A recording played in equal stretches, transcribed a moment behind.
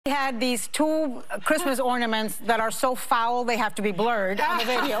He had these two Christmas ornaments that are so foul they have to be blurred on the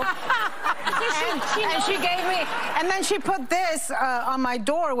video. and she gave me, and then she put this on my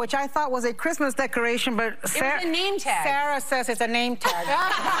door, which I thought was a Christmas decoration, but it was a name tag. Sarah says it's a name tag.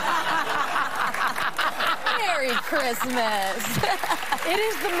 Merry Christmas.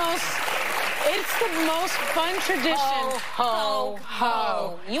 It's the most fun tradition. Ho, ho,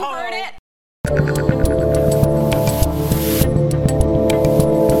 ho. You heard it.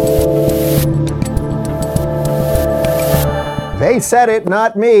 They said it,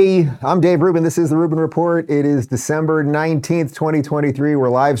 not me. I'm Dave Rubin. This is The Rubin Report. It is December 19th, 2023. We're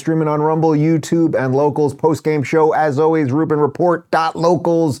live streaming on Rumble, YouTube, and Locals post-game show. As always,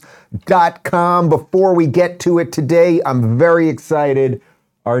 rubinreport.locals.com. Before we get to it today, I'm very excited.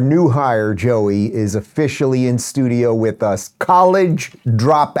 Our new hire, Joey, is officially in studio with us. College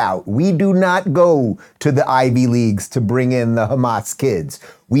dropout. We do not go to the Ivy Leagues to bring in the Hamas kids.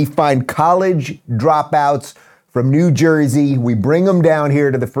 We find college dropouts from New Jersey. We bring them down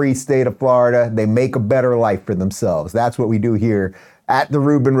here to the free state of Florida. They make a better life for themselves. That's what we do here at The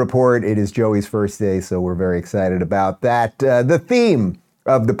Rubin Report. It is Joey's first day, so we're very excited about that. The theme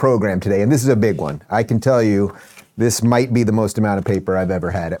of the program today, and this is a big one. I can tell you, this might be the most amount of paper I've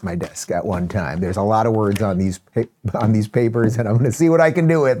ever had at my desk at one time. There's a lot of words on these papers, and I'm going to see what I can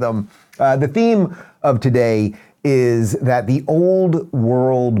do with them. The theme of today is that the old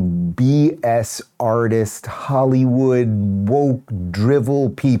world BS artist, Hollywood, woke,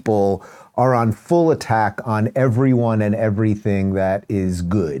 drivel people are on full attack on everyone and everything that is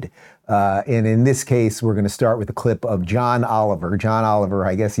good. And in this case, we're going to start with a clip of John Oliver. John Oliver,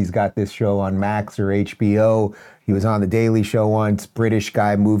 I guess he's got this show on Max or HBO. He was on The Daily Show once. British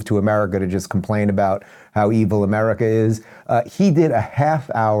guy moved to America to just complain about how evil America is. He did a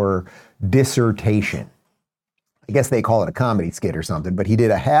half-hour dissertation. I guess they call it a comedy skit or something, but he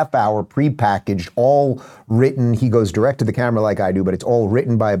did a half-hour prepackaged, all written. He goes direct to the camera like I do, but it's all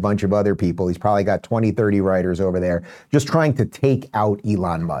written by a bunch of other people. He's probably got 20, 30 writers over there just trying to take out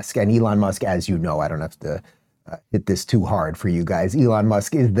Elon Musk. And Elon Musk, as you know, I don't have to hit this too hard for you guys. Elon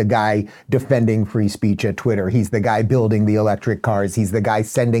Musk is the guy defending free speech at Twitter. He's the guy building the electric cars. He's the guy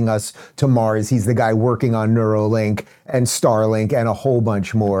sending us to Mars. He's the guy working on Neuralink and Starlink and a whole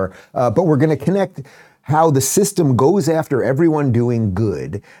bunch more. But we're going to connect how the system goes after everyone doing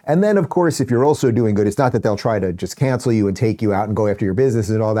good. And then, of course, if you're also doing good, it's not that they'll try to just cancel you and take you out and go after your business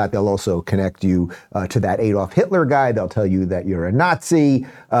and all that. They'll also connect you to that Adolf Hitler guy. They'll tell you that you're a Nazi,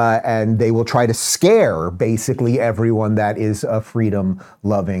 and they will try to scare basically everyone that is a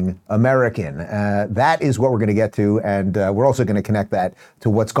freedom-loving American. That is what we're going to get to, and we're also going to connect that to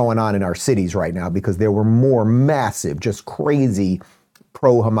what's going on in our cities right now, because there were more massive, just crazy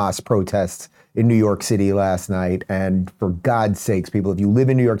pro-Hamas protests in New York City last night. And for God's sakes, people, if you live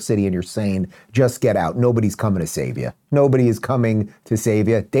in New York City and you're sane, just get out. Nobody's coming to save you. Nobody is coming to save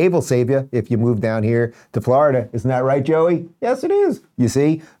you. Dave will save you if you move down here to Florida. Isn't that right, Joey? Yes, it is. You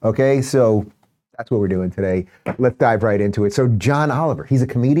see? Okay, so that's what we're doing today. Let's dive right into it. So John Oliver, he's a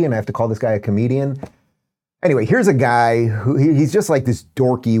comedian. I have to call this guy a comedian. Anyway, here's a guy who he's just like this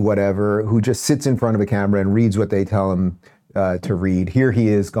dorky whatever who just sits in front of a camera and reads what they tell him to read. Here he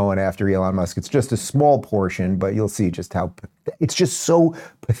is going after Elon Musk. It's just a small portion, but you'll see just how it's just so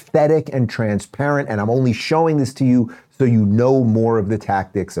pathetic and transparent. And I'm only showing this to you so you know more of the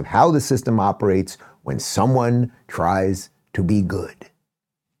tactics of how the system operates when someone tries to be good.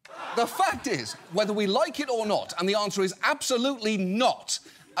 The fact is, whether we like it or not, and the answer is absolutely not,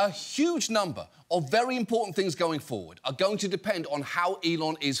 a huge number of very important things going forward are going to depend on how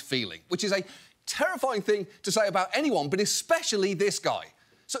Elon is feeling, which is a terrifying thing to say about anyone, but especially this guy.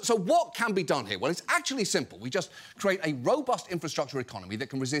 So what can be done here? Well, it's actually simple. We just create a robust infrastructure economy that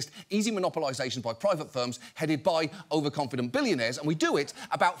can resist easy monopolization by private firms headed by overconfident billionaires, and we do it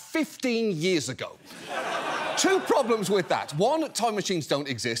about 15 years ago. Two problems with that. One, time machines don't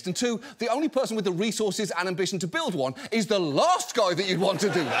exist, and two, the only person with the resources and ambition to build one is the last guy that you'd want to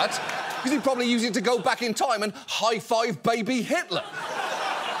do that, because he'd probably use it to go back in time and high-five baby Hitler.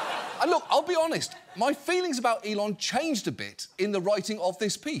 And look, I'll be honest, my feelings about Elon changed a bit in the writing of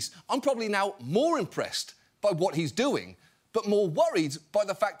this piece. I'm probably now more impressed by what he's doing, but more worried by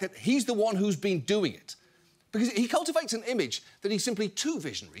the fact that he's the one who's been doing it. Because he cultivates an image that he's simply too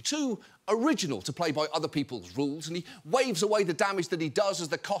visionary, too original to play by other people's rules, and he waves away the damage that he does as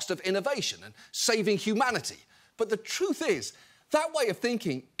the cost of innovation and saving humanity. But the truth is, that way of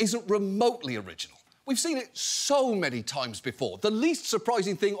thinking isn't remotely original. We've seen it so many times before. The least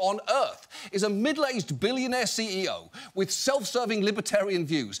surprising thing on earth is a middle-aged billionaire CEO with self-serving libertarian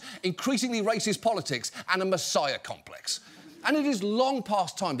views, increasingly racist politics, and a messiah complex. And it is long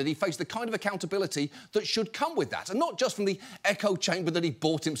past time that he faced the kind of accountability that should come with that, and not just from the echo chamber that he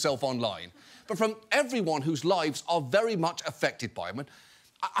bought himself online, but from everyone whose lives are very much affected by him. And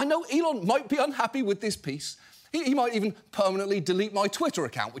I know Elon might be unhappy with this piece. He might even permanently delete my Twitter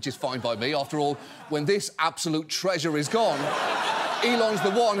account, which is fine by me. After all, when this absolute treasure is gone, Elon's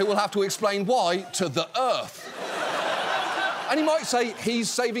the one who will have to explain why to the Earth. And he might say he's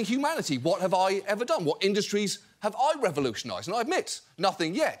saving humanity. What have I ever done? What industries have I revolutionised? And I admit,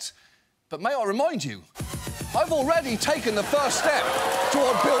 nothing yet. But may I remind you, I've already taken the first step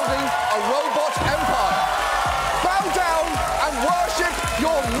toward building a robot empire. Bow down and worship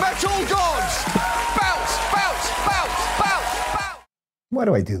your metal gods! Bounce, bounce, bounce, bounce, bounce! Why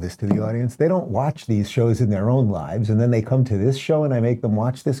do I do this to the audience? They don't watch these shows in their own lives, and then they come to this show and I make them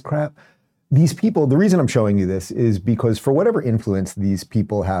watch this crap. These people, the reason I'm showing you this is because for whatever influence these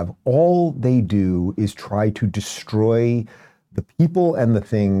people have, all they do is try to destroy the people and the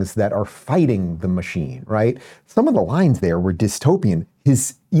things that are fighting the machine, right? Some of the lines there were dystopian.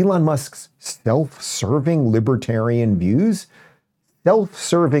 Elon Musk's self-serving libertarian views.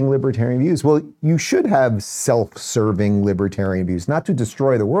 Self-serving libertarian views. Well, you should have self-serving libertarian views, not to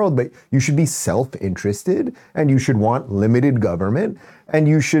destroy the world, but you should be self-interested and you should want limited government and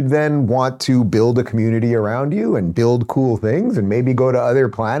you should then want to build a community around you and build cool things and maybe go to other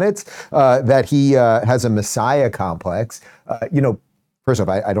planets. That he has a messiah complex. First off,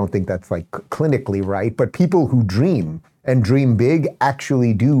 I don't think that's like clinically right, but people who dream and dream big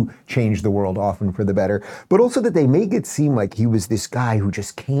actually do change the world, often for the better. But also that they make it seem like he was this guy who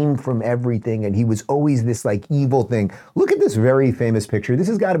just came from everything and he was always this like evil thing. Look at this very famous picture. This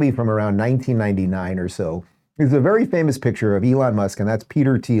has got to be from around 1999 or so. It's a very famous picture of Elon Musk, and that's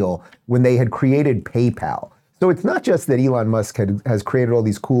Peter Thiel, when they had created PayPal. So it's not just that Elon Musk has created all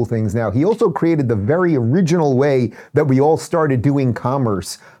these cool things now. He also created the very original way that we all started doing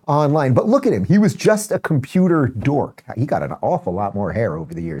commerce online. But look at him. He was just a computer dork. He got an awful lot more hair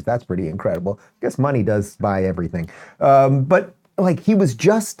over the years. That's pretty incredible. I guess money does buy everything. But like he was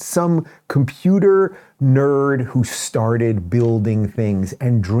just some computer nerd who started building things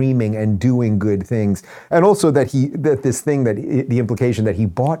and dreaming and doing good things. And also the implication that he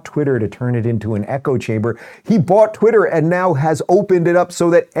bought Twitter to turn it into an echo chamber. He bought Twitter and now has opened it up so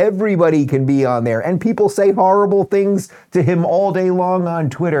that everybody can be on there. And people say horrible things to him all day long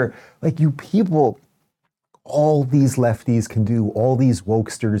on Twitter. Like, you people, all these lefties can do, all these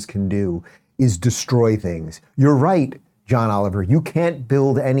wokesters can do is destroy things. You're right, John Oliver, you can't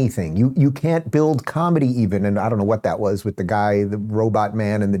build anything. You can't build comedy even. And I don't know what that was with the guy, the robot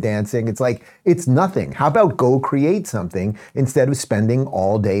man and the dancing. It's like, it's nothing. How about go create something instead of spending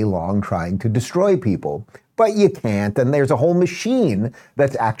all day long trying to destroy people? But you can't, and there's a whole machine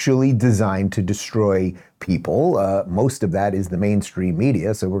that's actually designed to destroy people. Most of that is the mainstream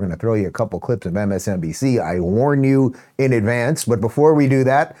media, so we're going to throw you a couple clips of MSNBC. I warn you in advance, but before we do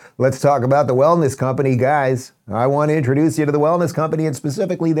that, let's talk about the wellness company, guys. I want to introduce you to the wellness company and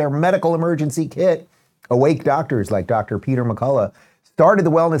specifically their medical emergency kit. Awake doctors like Dr. Peter McCullough started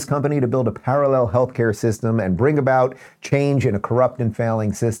the wellness company to build a parallel healthcare system and bring about change in a corrupt and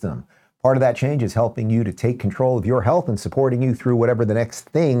failing system. Part of that change is helping you to take control of your health and supporting you through whatever the next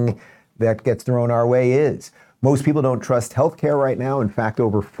thing that gets thrown our way is. Most people don't trust healthcare right now. In fact,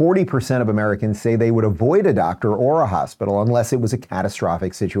 over 40% of Americans say they would avoid a doctor or a hospital unless it was a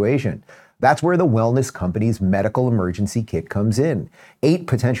catastrophic situation. That's where the wellness company's medical emergency kit comes in. 8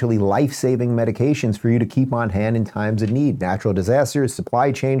 potentially life-saving medications for you to keep on hand in times of need. Natural disasters,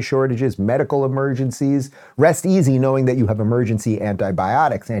 supply chain shortages, medical emergencies. Rest easy knowing that you have emergency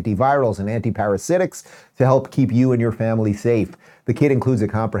antibiotics, antivirals, and antiparasitics to help keep you and your family safe. The kit includes a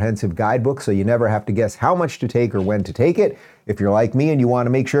comprehensive guidebook so you never have to guess how much to take or when to take it. If you're like me and you want to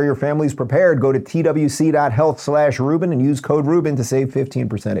make sure your family's prepared, go to twc.health/Rubin and use code Rubin to save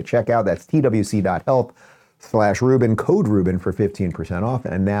 15% at checkout. That's twc.health/Rubin, code Rubin for 15% off.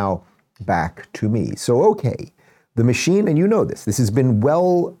 And now back to me. So, okay, the machine, and you know this has been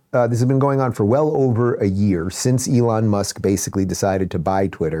going on for well over a year since Elon Musk basically decided to buy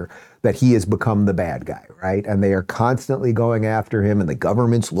Twitter, that he has become the bad guy, right? And they are constantly going after him, and the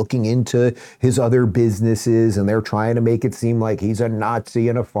government's looking into his other businesses, and they're trying to make it seem like he's a Nazi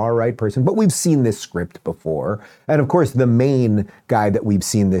and a far-right person. But we've seen this script before. And of course, the main guy that we've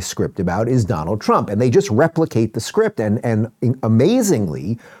seen this script about is Donald Trump. And they just replicate the script. And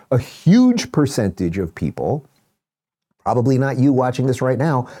amazingly, a huge percentage of people, probably not you watching this right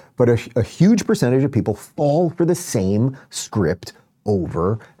now, but a huge percentage of people fall for the same script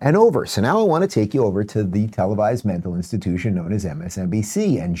over and over. So now I want to take you over to the televised mental institution known as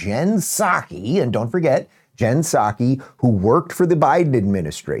MSNBC. And Jen Psaki, and don't forget, Jen Psaki, who worked for the Biden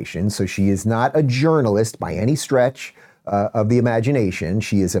administration, so she is not a journalist by any stretch of the imagination.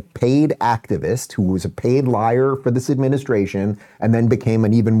 She is a paid activist who was a paid liar for this administration and then became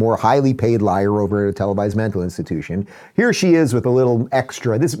an even more highly paid liar over at a televised mental institution. Here she is with a little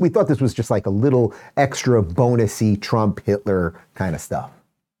extra. We thought this was just like a little extra bonusy Trump, Hitler kind of stuff.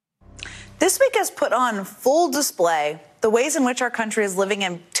 This week has put on full display the ways in which our country is living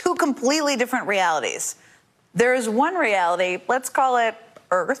in two completely different realities. There is one reality, let's call it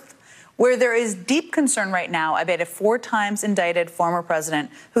Earth, where there is deep concern right now about a 4 times indicted former president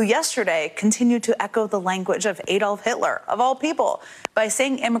who yesterday continued to echo the language of Adolf Hitler, of all people, by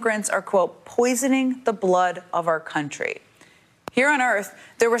saying immigrants are, quote, poisoning the blood of our country. Here on Earth,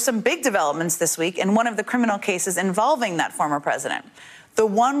 there were some big developments this week in one of the criminal cases involving that former president, the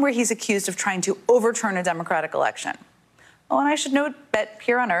one where he's accused of trying to overturn a democratic election. Oh, and I should note that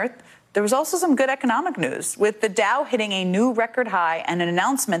here on Earth, there was also some good economic news, with the Dow hitting a new record high and an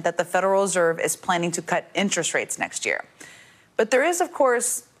announcement that the Federal Reserve is planning to cut interest rates next year. But there is, of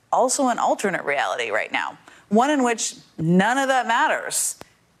course, also an alternate reality right now, one in which none of that matters.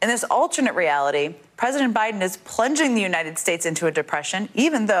 In this alternate reality, President Biden is plunging the United States into a depression,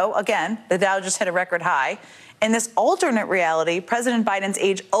 even though, again, the Dow just hit a record high. In this alternate reality, President Biden's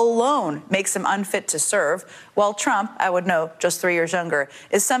age alone makes him unfit to serve, while Trump, I would note, just 3 years younger,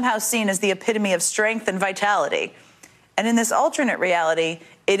 is somehow seen as the epitome of strength and vitality. And in this alternate reality,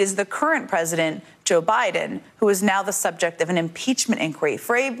 it is the current president, Joe Biden, who is now the subject of an impeachment inquiry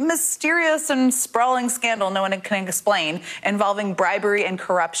for a mysterious and sprawling scandal no one can explain involving bribery and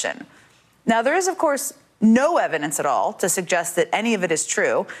corruption. Now, there is, of course, no evidence at all to suggest that any of it is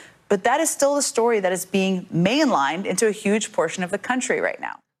true, but that is still the story that is being mainlined into a huge portion of the country right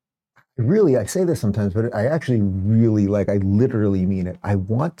now. Really, I say this sometimes, but I actually really I literally mean it. I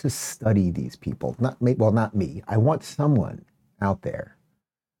want to study these people. Not me. I want someone out there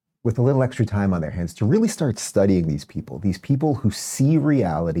with a little extra time on their hands to really start studying these people who see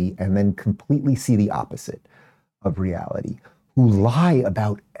reality and then completely see the opposite of reality, who lie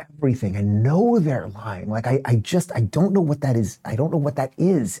about everything and know they're lying. I don't know what that is. I don't know what that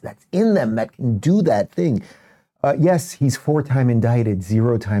is that's in them that can do that thing. Yes, he's 4-time indicted,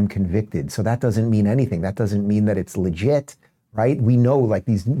 0-time convicted. So that doesn't mean anything. That doesn't mean that it's legit, right? We know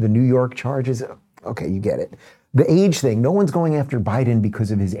the New York charges. Okay, you get it. The age thing, no one's going after Biden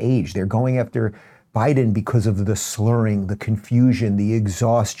because of his age. They're going after Biden because of the slurring, the confusion, the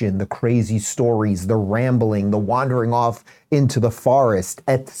exhaustion, the crazy stories, the rambling, the wandering off into the forest,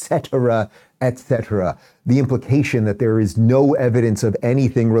 etc., etc. The implication that there is no evidence of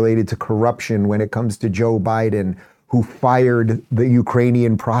anything related to corruption when it comes to Joe Biden, who fired the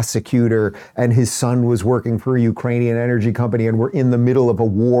Ukrainian prosecutor and his son was working for a Ukrainian energy company, and we're in the middle of a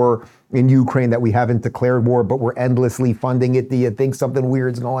war in Ukraine that we haven't declared war, but we're endlessly funding it. Do you think something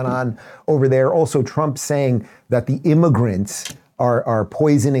weird's going on over there? Also, Trump saying that the immigrants are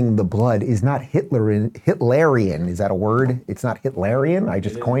poisoning the blood is not Hitlerian. Is that a word? It's not Hitlerian. I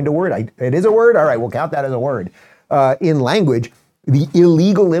just coined a word. It is a word? All right, we'll count that as a word. In language, the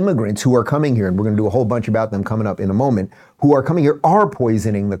illegal immigrants who are coming here, and we're going to do a whole bunch about them coming up in a moment, who are coming here are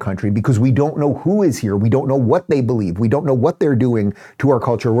poisoning the country because we don't know who is here. We don't know what they believe. We don't know what they're doing to our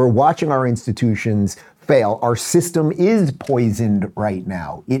culture. We're watching our institutions fail. Our system is poisoned right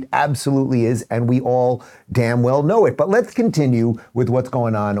now. It absolutely is, and we all damn well know it. But let's continue with what's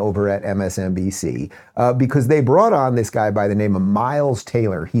going on over at MSNBC, because they brought on this guy by the name of Miles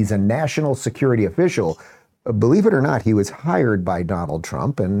Taylor. He's a national security official. Believe it or not, he was hired by Donald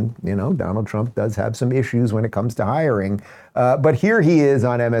Trump, and, Donald Trump does have some issues when it comes to hiring. But here he is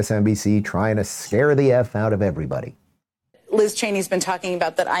on MSNBC trying to scare the F out of everybody. Liz Cheney's been talking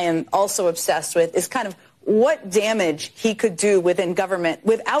about that I am also obsessed with is kind of what damage he could do within government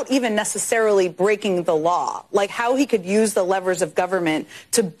without even necessarily breaking the law, like how he could use the levers of government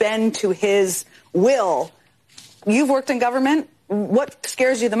to bend to his will. You've worked in government. What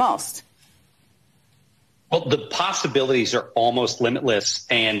scares you the most? Well, the possibilities are almost limitless,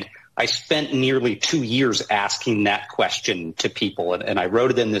 and I spent nearly 2 years asking that question to people, and I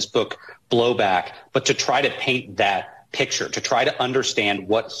wrote it in this book, Blowback, but to try to paint that picture, to try to understand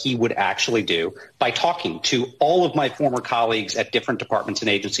what he would actually do by talking to all of my former colleagues at different departments and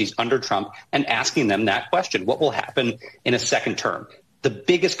agencies under Trump and asking them that question. What will happen in a second term? The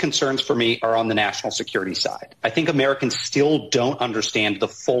biggest concerns for me are on the national security side. I think Americans still don't understand the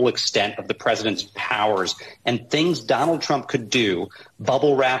full extent of the president's powers and things Donald Trump could do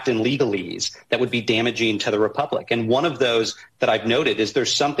bubble wrapped in legalese that would be damaging to the republic. And one of those that I've noted is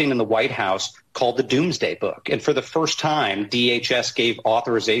there's something in the White House called the Doomsday Book. And for the first time, DHS gave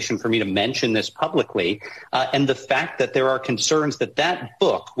authorization for me to mention this publicly. And the fact that there are concerns that that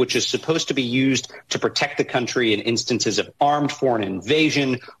book, which is supposed to be used to protect the country in instances of armed foreign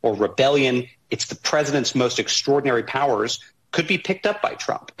invasion or rebellion, it's the president's most extraordinary powers, could be picked up by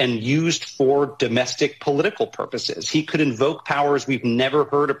Trump and used for domestic political purposes. He could invoke powers we've never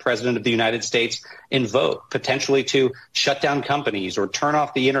heard a president of the United States invoke, potentially to shut down companies or turn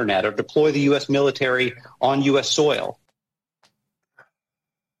off the internet or deploy the U.S. military on U.S. soil.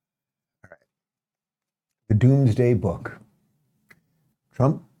 All right. The Doomsday Book.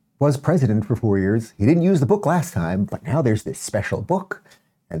 Trump was president for 4 years. He didn't use the book last time, but now there's this special book.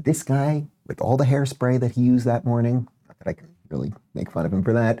 And this guy, with all the hairspray that he used that morning, not that I can really make fun of him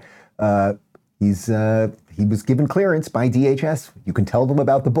for that. He was given clearance by DHS. You can tell them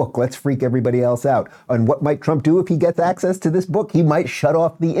about the book. Let's freak everybody else out. And what might Trump do if he gets access to this book? He might shut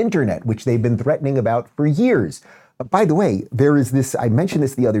off the internet, which they've been threatening about for years. By the way, there is this, I mentioned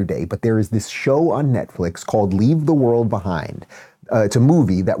this the other day, but there is this show on Netflix called Leave the World Behind. It's a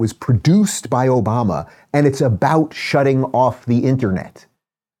movie that was produced by Obama, and it's about shutting off the internet.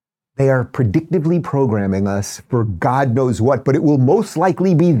 They are predictively programming us for God knows what, but it will most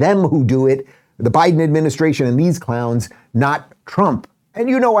likely be them who do it, the Biden administration and these clowns, not Trump. And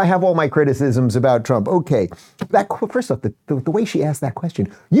you know I have all my criticisms about Trump. Okay, first off, the way she asked that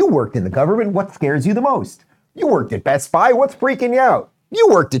question, you worked in the government, what scares you the most? You worked at Best Buy, what's freaking you out? You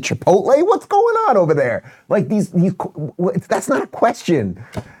worked at Chipotle, what's going on over there? Like that's not a question.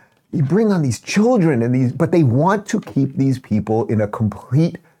 You bring on these children but they want to keep these people in a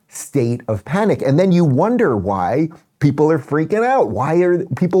complete state of panic. And then you wonder why people are freaking out. Why are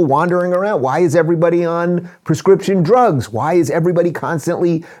people wandering around? Why is everybody on prescription drugs? Why is everybody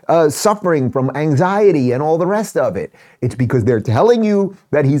constantly suffering from anxiety and all the rest of it? It's because they're telling you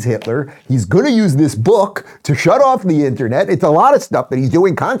that he's Hitler. He's going to use this book to shut off the internet. It's a lot of stuff that he's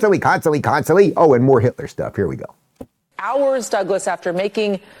doing constantly. Oh, and more Hitler stuff. Here we go. Hours, Douglas, after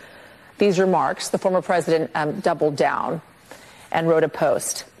making these remarks, the former president doubled down and wrote a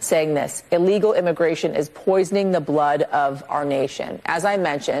post saying this: illegal immigration is poisoning the blood of our nation. As I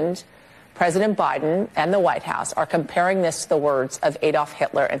mentioned, President Biden and the White House are comparing this to the words of Adolf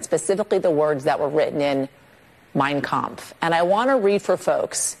Hitler, and specifically the words that were written in Mein Kampf. And I want to read for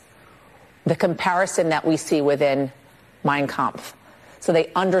folks the comparison that we see within Mein Kampf so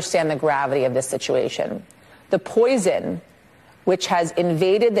they understand the gravity of this situation. The poison which has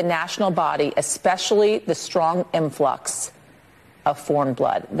invaded the national body, especially the strong influx of foreign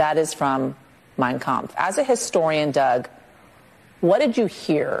blood. That is from Mein Kampf. As a historian, Doug, what did you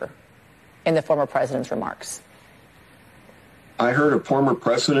hear in the former president's remarks? I heard a former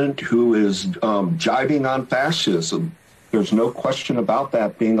president who is jibing on fascism. There's no question about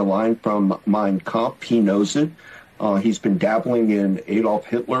that being a line from Mein Kampf. He knows it. He's been dabbling in Adolf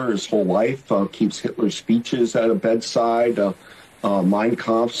Hitler his whole life, keeps Hitler's speeches at a bedside. Mein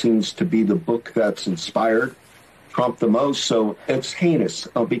Kampf seems to be the book that's inspired Trump the most. So it's heinous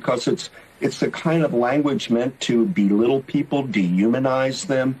because it's the kind of language meant to belittle people, dehumanize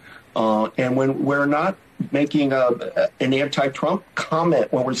them. And when we're not making an anti-Trump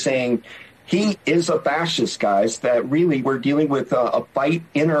comment, when we're saying he is a fascist, guys, that really we're dealing with a fight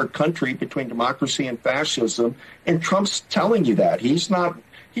in our country between democracy and fascism. And Trump's telling you that.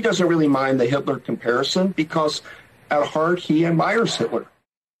 He doesn't really mind the Hitler comparison because at heart, he admires Hitler.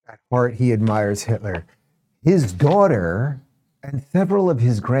 At heart, he admires Hitler. His daughter and several of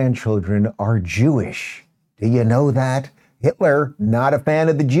his grandchildren are Jewish. Do you know that? Hitler, not a fan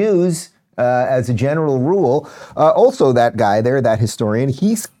of the Jews as a general rule. Also, that guy there, that historian,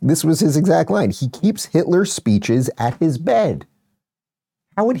 this was his exact line. He keeps Hitler's speeches at his bed.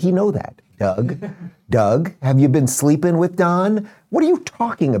 How would he know that, Doug? Doug, have you been sleeping with Don? What are you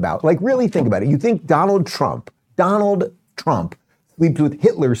talking about? Like, really think about it. You think Donald Trump sleeps with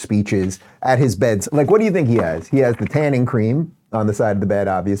Hitler's speeches at his bed. Like, what do you think he has? He has the tanning cream on the side of the bed,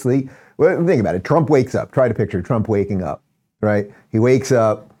 obviously. Well, think about it. Trump wakes up. Try to picture Trump waking up, right? He wakes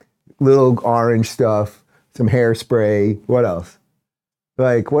up, little orange stuff, some hairspray. What else?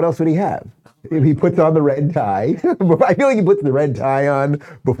 Like, what else would he have? He puts on the red tie. I feel like he puts the red tie on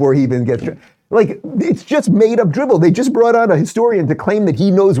before he even gets... Like, it's just made up dribble. They just brought on a historian to claim that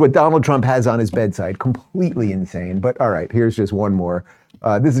he knows what Donald Trump has on his bedside. Completely insane. But all right, here's just one more.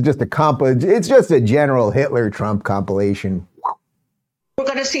 This is just it's just a general Hitler-Trump compilation. We're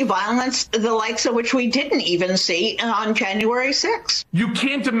going to see violence, the likes of which we didn't even see on January 6th. You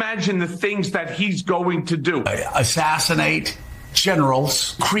can't imagine the things that he's going to do. Assassinate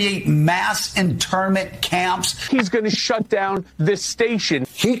generals create mass internment camps. He's going to shut down this station.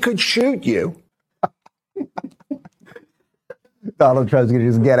 He could shoot you. Donald Trump's going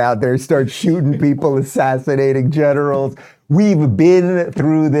to just get out there, start shooting people, assassinating generals. We've been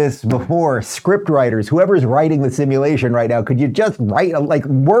through this before. Script writers, whoever's writing the simulation right now, could you just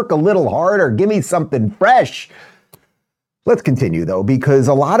work a little harder? Give me something fresh. Let's continue, though, because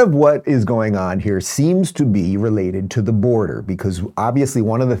a lot of what is going on here seems to be related to the border, because obviously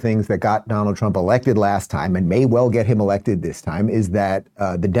one of the things that got Donald Trump elected last time and may well get him elected this time is that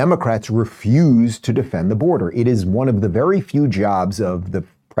the Democrats refuse to defend the border. It is one of the very few jobs of the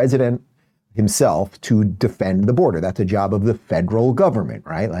president himself to defend the border. That's a job of the federal government,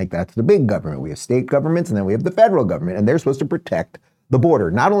 right? Like, that's the big government. We have state governments and then we have the federal government, and they're supposed to protect the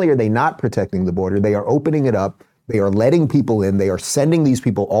border. Not only are they not protecting the border, they are opening it up. They are letting people in. They are sending these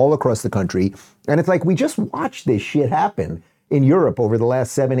people all across the country. And it's like, we just watched this shit happen in Europe over the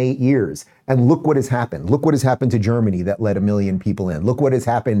last 7-8 years. And look what has happened. Look what has happened to Germany that let 1 million people in. Look what has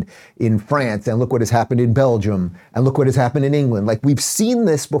happened in France, and look what has happened in Belgium, and look what has happened in England. Like, we've seen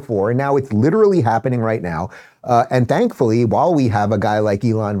this before, and now it's literally happening right now. And thankfully, while we have a guy like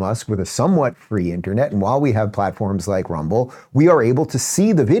Elon Musk with a somewhat free internet, and while we have platforms like Rumble, we are able to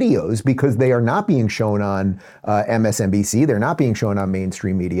see the videos because they are not being shown on MSNBC. They're not being shown on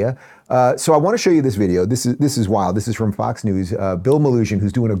mainstream media. So I want to show you this video. This is wild. This is from Fox News. Bill Melugin,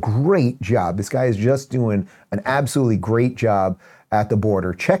 who's doing a great job. This guy is just doing an absolutely great job at the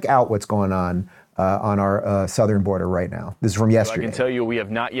border. Check out what's going on our southern border right now. This is from yesterday. I can tell you we have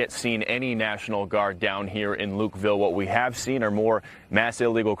not yet seen any National Guard down here in Lukeville. What we have seen are more mass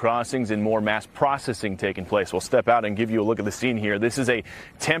illegal crossings and more mass processing taking place. We'll step out and give you a look at the scene here. This is a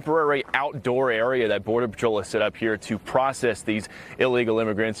temporary outdoor area that Border Patrol has set up here to process these illegal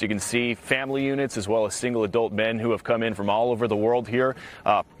immigrants. You can see family units as well as single adult men who have come in from all over the world here,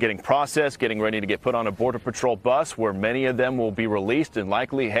 getting processed, getting ready to get put on a Border Patrol bus where many of them will be released and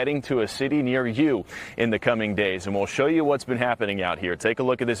likely heading to a city near you in the coming days. And we'll show you what's been happening out here. Take a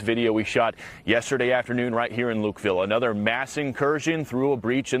look at this video we shot yesterday afternoon right here in Lukeville. Another mass incursion through a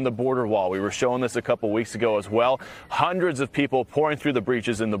breach in the border wall. We were showing this a couple weeks ago as well. Hundreds of people pouring through the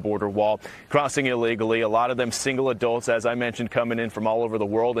breaches in the border wall, crossing illegally. A lot of them single adults, as I mentioned, coming in from all over the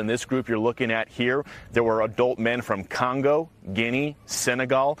world. In this group you're looking at here, there were adult men from Congo, Guinea,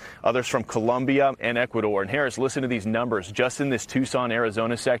 Senegal, others from Colombia and Ecuador. And Harris, listen to these numbers. Just in this Tucson,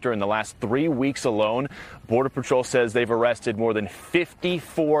 Arizona sector in the last 3 weeks alone, Border Patrol says they've arrested more than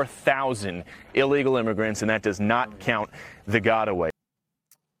 54,000 illegal immigrants, and that does not count the gotaway.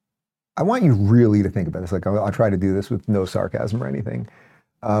 I want you really to think about this. Like, I'll try to do this with no sarcasm or anything.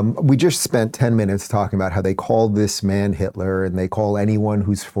 We just spent 10 minutes talking about how they called this man Hitler, and they call anyone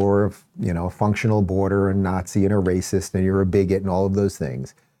who's for, a functional border a Nazi and a racist and you're a bigot and all of those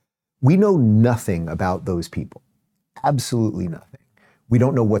things. We know nothing about those people. Absolutely nothing. We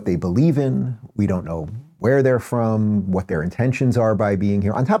don't know what they believe in. We don't know where they're from, what their intentions are by being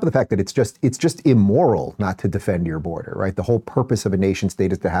here. On top of the fact that it's just immoral not to defend your border, right? The whole purpose of a nation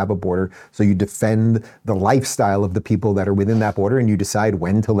state is to have a border, so you defend the lifestyle of the people that are within that border, and you decide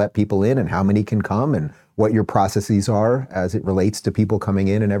when to let people in and how many can come and what your processes are as it relates to people coming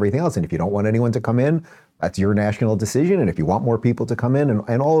in and everything else. And if you don't want anyone to come in, that's your national decision. And if you want more people to come in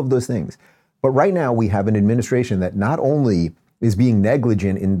and all of those things. But right now we have an administration that not only is being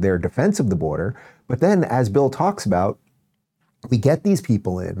negligent in their defense of the border, but then, as Bill talks about, we get these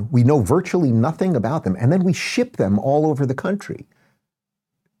people in, we know virtually nothing about them, and then we ship them all over the country.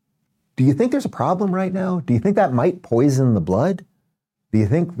 Do you think there's a problem right now? Do you think that might poison the blood? Do you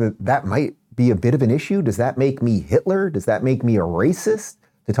think that might be a bit of an issue? Does that make me Hitler? Does that make me a racist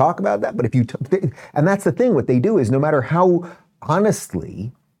to talk about that? But if you, and that's the thing, what they do is no matter how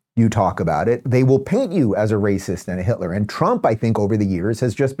honestly you talk about it, they will paint you as a racist and a Hitler. And Trump, I think, over the years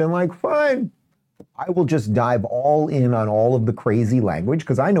has just been like, fine, I will just dive all in on all of the crazy language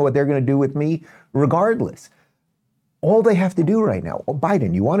because I know what they're going to do with me regardless. All they have to do right now,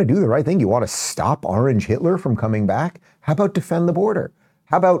 Biden, you want to do the right thing? You want to stop Orange Hitler from coming back? How about defend the border?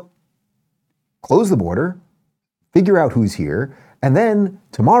 How about close the border, figure out who's here, and then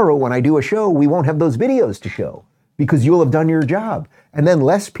tomorrow when I do a show, we won't have those videos to show because you'll have done your job. And then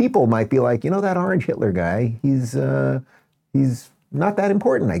less people might be like, that Orange Hitler guy, he's not that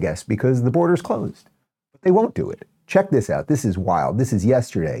important, I guess, because the border's closed. But they won't do it. Check this out. This is wild. This is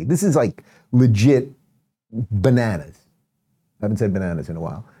yesterday. This is like legit bananas. I haven't said bananas in a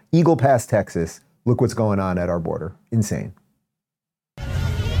while. Eagle Pass, Texas. Look what's going on at our border. Insane.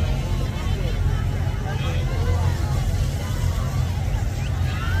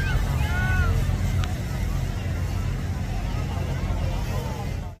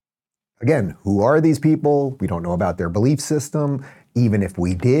 Again, who are these people? We don't know about their belief system. Even if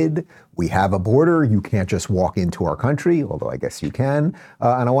we did, we have a border. You can't just walk into our country, although I guess you can.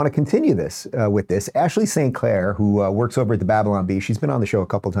 And I want to continue this with this. Ashley St. Clair, who works over at the Babylon Bee, she's been on the show a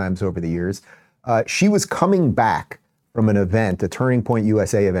couple times over the years. She was coming back from an event, a Turning Point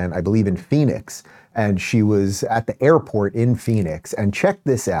USA event, I believe in Phoenix. And she was at the airport in Phoenix. And check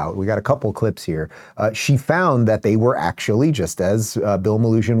this out. We got a couple clips here. She found that they were actually, just as Bill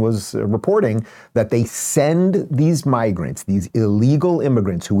Maloogian was reporting, that they send these migrants, these illegal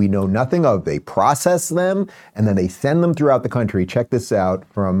immigrants who we know nothing of, they process them, and then they send them throughout the country. Check this out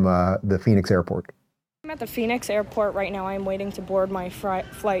from the Phoenix airport. I'm at the Phoenix airport right now. I'm waiting to board my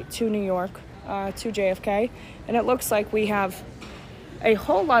flight to New York, to JFK. And it looks like we have a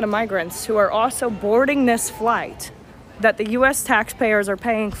whole lot of migrants who are also boarding this flight that the U.S. taxpayers are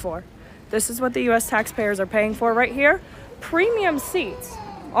paying for. This is what the U.S. taxpayers are paying for right here. Premium seats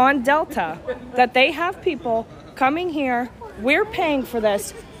on Delta that they have people coming here. We're paying for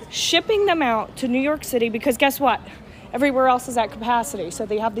this, shipping them out to New York City because guess what? Everywhere else is at capacity. So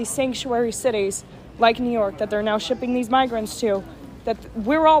they have these sanctuary cities like New York that they're now shipping these migrants to that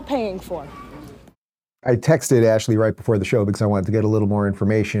we're all paying for. I texted Ashley right before the show because I wanted to get a little more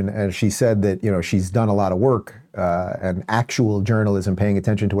information, and she said that, you know, she's done a lot of work and actual journalism, paying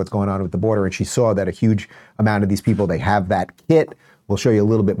attention to what's going on with the border, and she saw that a huge amount of these people, they have that kit. We'll show you a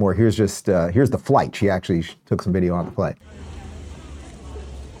little bit more. Here's just here's the flight. She actually took some video on the flight.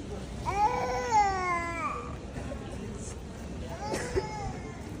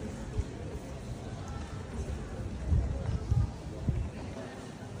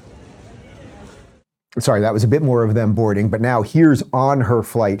 Sorry, that was a bit more of them boarding, but now here's on her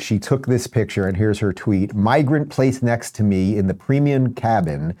flight. She took this picture, and here's her tweet. Migrant placed next to me in the premium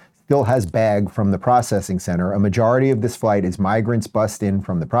cabin still has bag from the processing center. A majority of this flight is migrants bussed in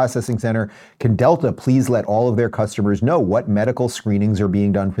from the processing center. Can Delta please let all of their customers know what medical screenings are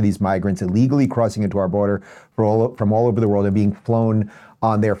being done for these migrants illegally crossing into our border from all over the world and being flown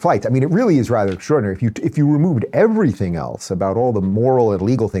on their flights? I mean, it really is rather extraordinary. If you removed everything else about all the moral and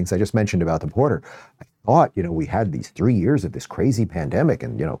legal things I just mentioned about the border, I thought, you know, we had these 3 years of this crazy pandemic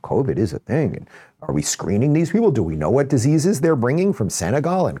and, you know, COVID is a thing. And are we screening these people? Do we know what diseases they're bringing from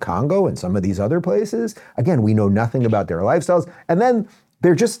Senegal and Congo and some of these other places? Again, we know nothing about their lifestyles. And then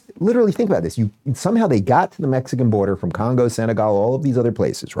they're just, literally think about this. Somehow they got to the Mexican border from Congo, Senegal, all of these other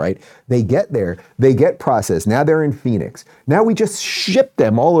places, right? They get there, they get processed. Now they're in Phoenix. Now we just ship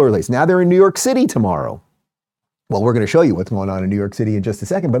them all over the place. Now they're in New York City tomorrow. Well, we're going to show you what's going on in New York City in just a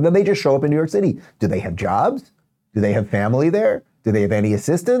second, but then they just show up in New York City. Do they have jobs? Do they have family there? Do they have any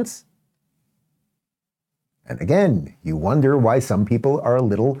assistance? And again, you wonder why some people are a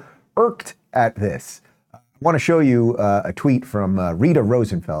little irked at this. I want to show you a tweet from Rita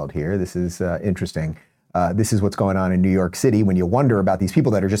Rosenfeld here. This is interesting. This is what's going on in New York City when you wonder about these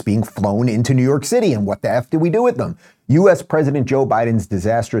people that are just being flown into New York City and what the F do we do with them? U.S. President Joe Biden's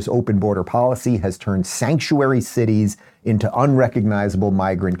disastrous open border policy has turned sanctuary cities into unrecognizable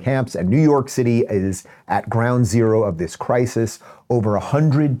migrant camps, and New York City is at ground zero of this crisis. Over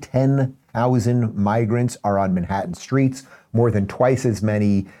 110,000 migrants are on Manhattan streets, more than twice as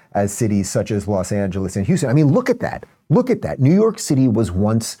many as cities such as Los Angeles and Houston. I mean, look at that. Look at that. New York City was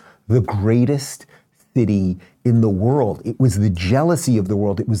once the greatest city in the world. It was the jealousy of the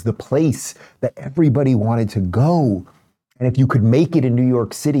world. It was the place that everybody wanted to go. And if you could make it in New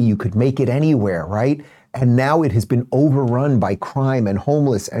York City, you could make it anywhere, right? And now it has been overrun by crime and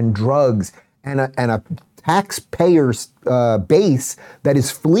homeless and drugs and a taxpayers base that is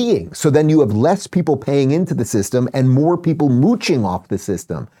fleeing. So then you have less people paying into the system and more people mooching off the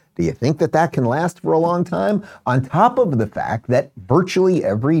system. Do you think that that can last for a long time? On top of the fact that virtually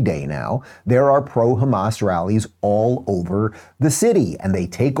every day now, there are pro-Hamas rallies all over the city. And they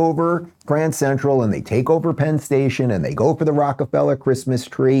take over Grand Central and they take over Penn Station and they go for the Rockefeller Christmas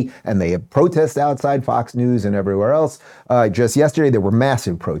tree and they have protests outside Fox News and everywhere else. Just yesterday, there were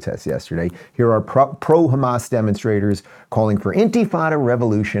massive protests yesterday. Here are pro-Hamas demonstrators calling for Intifada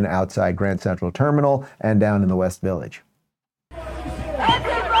revolution outside Grand Central Terminal and down in the West Village.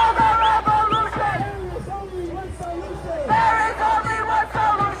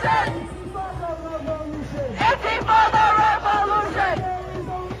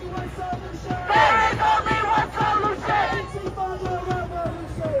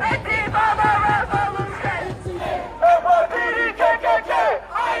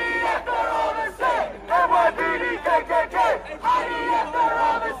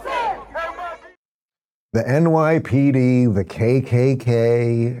 the NYPD, the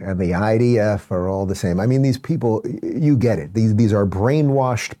KKK, and the IDF are all the same. I mean, these people, you get it. These are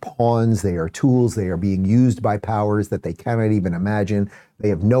brainwashed pawns. They are tools. They are being used by powers that they cannot even imagine. They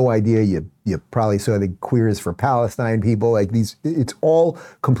have no idea. You probably saw the Queers for Palestine people. Like these, it's all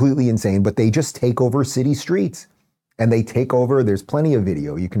completely insane, but they just take over city streets. And they take over, there's plenty of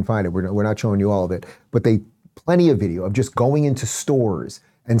video. You can find it. We're not showing you all of it. But plenty of video of just going into stores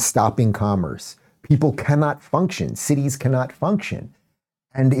and stopping commerce. People cannot function. Cities cannot function.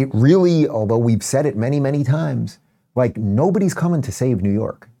 And it really, although we've said it many, many times, like nobody's coming to save New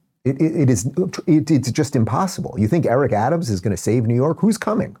York. It's just impossible. You think Eric Adams is going to save New York? Who's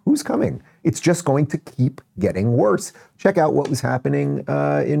coming? Who's coming? It's just going to keep getting worse. Check out what was happening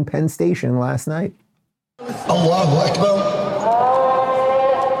in Penn Station last night. Allahu Akbar.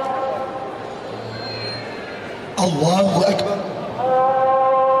 Allahu Akbar.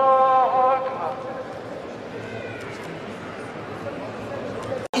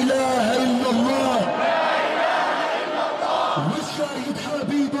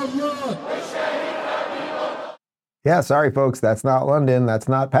 Yeah, sorry, folks. That's not London. That's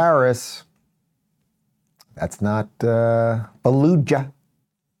not Paris. That's not Fallujah.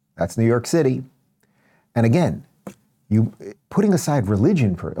 That's New York City. And again, you putting aside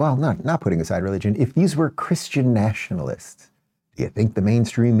religion not putting aside religion. If these were Christian nationalists, do you think the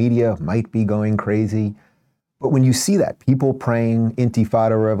mainstream media might be going crazy? But when you see that, people praying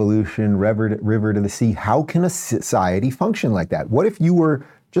Intifada revolution, river to the sea, how can a society function like that? What if you were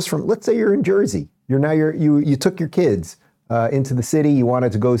just from, let's say you're in Jersey. You took your kids into the city. You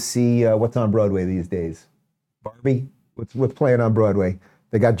wanted to go see what's on Broadway these days? Barbie? What's playing on Broadway?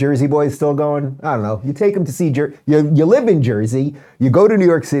 They got Jersey Boys still going? I don't know. You take them to see, you live in Jersey. You go to New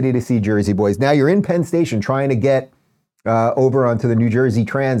York City to see Jersey Boys. Now you're in Penn Station trying to get over onto the New Jersey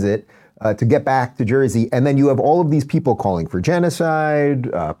Transit to get back to Jersey. And then you have all of these people calling for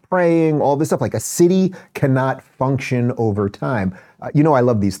genocide, praying, all this stuff. Like a city cannot function over time. I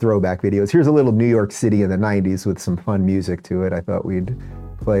love these throwback videos. Here's a little New York City in the 90s with some fun music to it. I thought we'd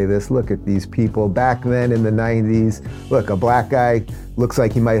play this. Look at these people back then in the 90s. Look, a black guy looks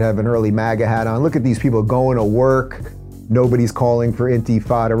like he might have an early MAGA hat on. Look at these people going to work. Nobody's calling for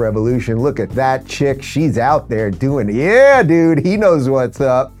Intifada revolution. Look at that chick. She's out there doing it. Yeah, dude, he knows what's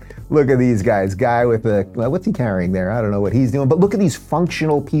up. Look at these guys. Guy with what's he carrying there? I don't know what he's doing. But look at these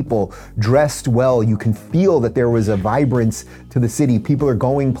functional people dressed well. You can feel that there was a vibrance to the city. People are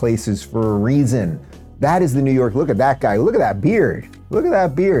going places for a reason. That is the New York. Look at that guy. Look at that beard. Look at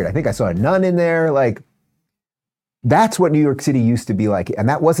that beard. I think I saw a nun in there. Like, that's what New York City used to be like. And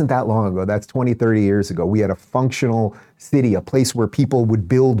that wasn't that long ago. That's 20, 30 years ago. We had a functional city, a place where people would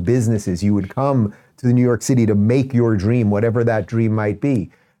build businesses. You would come to the New York City to make your dream, whatever that dream might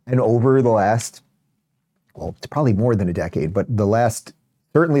be. And over the last, it's probably more than a decade, but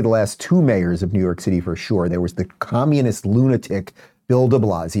certainly the last two mayors of New York City for sure, there was the communist lunatic Bill de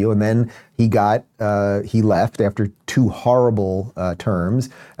Blasio, and then he left after two horrible terms,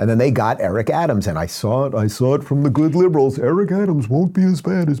 and then they got Eric Adams, and I saw it from the good liberals. Eric Adams won't be as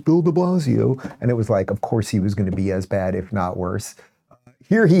bad as Bill de Blasio, and it was like, of course he was going to be as bad, if not worse.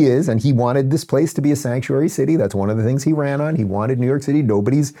 Here he is, and he wanted this place to be a sanctuary city. That's one of the things he ran on. He wanted New York City.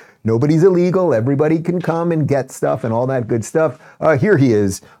 Nobody's illegal. Everybody can come and get stuff and all that good stuff. Here he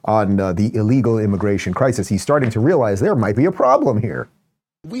is on the illegal immigration crisis. He's starting to realize there might be a problem here.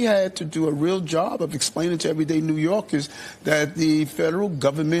 We had to do a real job of explaining to everyday New Yorkers that the federal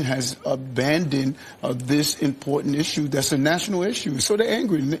government has abandoned this important issue that's a national issue. So they're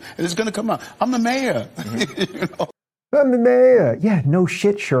angry, and it's going to come out. I'm the mayor. I'm the mayor. Yeah, no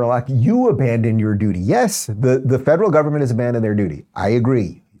shit, Sherlock. You abandoned your duty. Yes, the federal government has abandoned their duty. I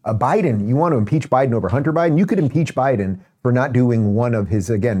agree. Biden, you want to impeach Biden over Hunter Biden? You could impeach Biden for not doing one of his,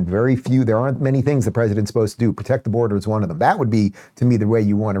 again, very few. There aren't many things the president's supposed to do. Protect the border is one of them. That would be, to me, the way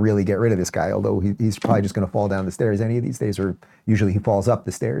you want to really get rid of this guy, although he's probably just going to fall down the stairs any of these days, or usually he falls up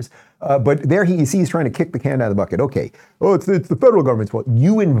the stairs. But there you see he's trying to kick the can out of the bucket. Okay, it's the federal government's fault.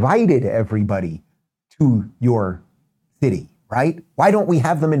 You invited everybody to your city, right? Why don't we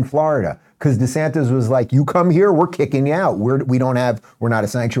have them in Florida? Because DeSantis was like, you come here, we're kicking you out. We're not a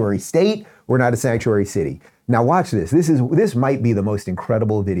sanctuary state. We're not a sanctuary city. Now watch this. This might be the most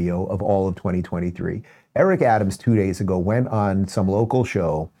incredible video of all of 2023. Eric Adams 2 days ago went on some local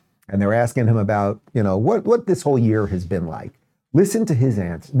show, and they're asking him about, what this whole year has been like. Listen to his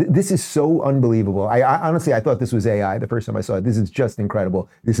answer. This is so unbelievable. I honestly thought this was AI the first time I saw it. This is just incredible.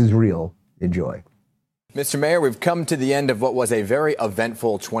 This is real. Enjoy. Mr. Mayor, we've come to the end of what was a very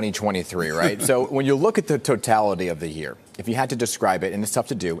eventful 2023, right? So when you look at the totality of the year, if you had to describe it, and it's tough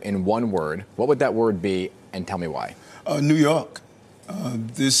to do, in one word, what would that word be, and tell me why? New York.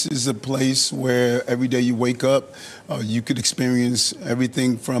 This is a place where every day you wake up, you could experience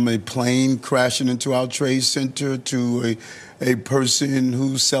everything from a plane crashing into our trade center to a person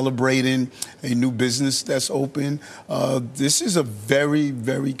who's celebrating a new business that's open. This is a very,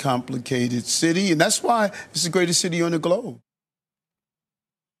 very complicated city, and that's why it's the greatest city on the globe.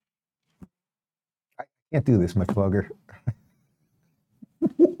 I can't do this much longer.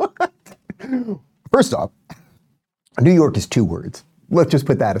 What? First off, New York is 2 words. Let's just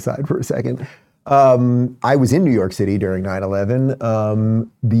put that aside for a second. I was in New York City during 9/11.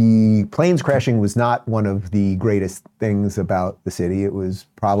 The planes crashing was not one of the greatest things about the city. It was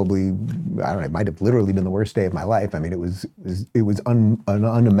probably, I don't know, it might have literally been the worst day of my life. I mean, it was an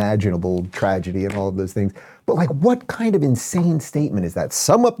unimaginable tragedy and all of those things. But like, what kind of insane statement is that?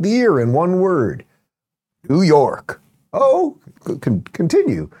 Sum up the year in one word. New York. Oh,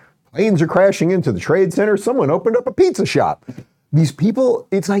 continue. Planes are crashing into the Trade Center. Someone opened up a pizza shop. These people,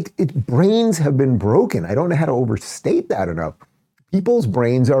 it's like brains have been broken. I don't know how to overstate that enough. People's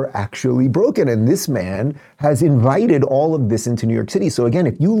brains are actually broken. And this man has invited all of this into New York City. So again,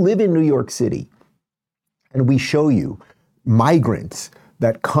 if you live in New York City and we show you migrants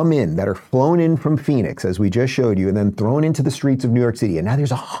that come in, that are flown in from Phoenix, as we just showed you, and then thrown into the streets of New York City, and now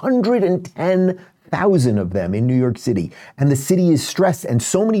there's 110,000 of them in New York City, and the city is stressed, and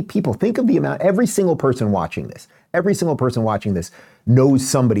so many people, think of the amount, every single person watching this knows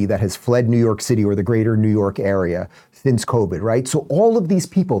somebody that has fled New York City or the greater New York area since COVID, right? So all of these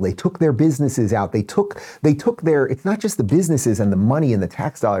people, they took their businesses out. They took their, it's not just the businesses and the money and the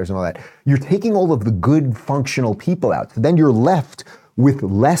tax dollars and all that. You're taking all of the good functional people out. So then you're left with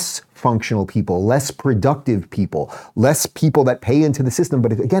less functional people, less productive people, less people that pay into the system.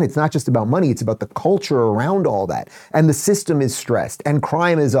 But again, it's not just about money, it's about the culture around all that. And the system is stressed, and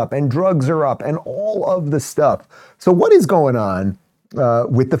crime is up, and drugs are up, and all of the stuff. So what is going on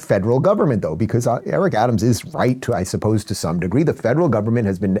with the federal government, though? Because Eric Adams is right, I suppose, to some degree. The federal government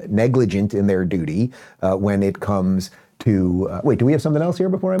has been negligent in their duty when it comes to... wait, do we have something else here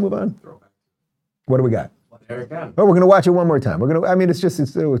before I move on? What do we got? Oh, we're going to watch it one more time.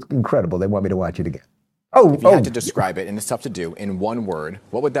 It's incredible. They want me to watch it again. If you had to describe it, and it's tough to do, in one word,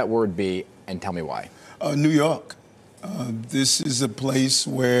 what would that word be, and tell me why? New York. This is a place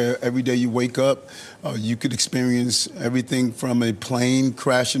where every day you wake up, you could experience everything from a plane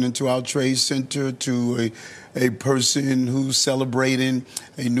crashing into our trade center to a person who's celebrating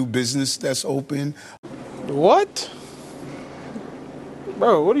a new business that's open. What?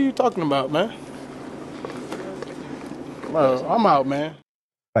 Bro, what are you talking about, man? Bro, I'm out, man.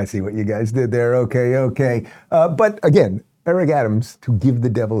 I see what you guys did there. Okay. But again, Eric Adams, to give the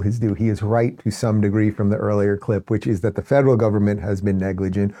devil his due, he is right to some degree from the earlier clip, which is that the federal government has been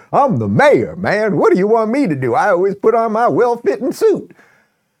negligent. I'm the mayor, man. What do you want me to do? I always put on my well-fitting suit.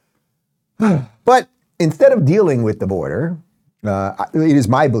 But instead of dealing with the border, it is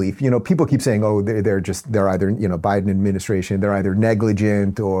my belief, people keep saying, oh, they're either, Biden administration, they're either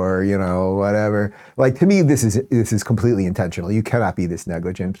negligent or, whatever. Like, to me, this is completely intentional. You cannot be this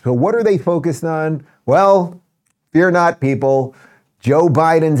negligent. So what are they focused on? Well, fear not, people. Joe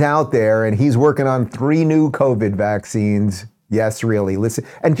Biden's out there and he's working on 3 new COVID vaccines. Yes, really. Listen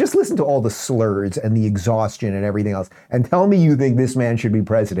to all the slurs and the exhaustion and everything else. And tell me you think this man should be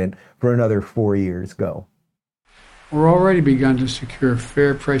president for another 4 years. Go. We're already begun to secure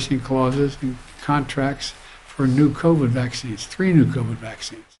fair pricing clauses and contracts for new COVID vaccines, 3 new COVID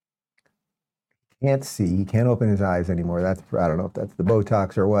vaccines. Can't see, he can't open his eyes anymore. I don't know if that's the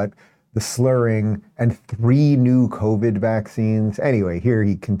Botox or what. The slurring and 3 new COVID vaccines. Anyway, here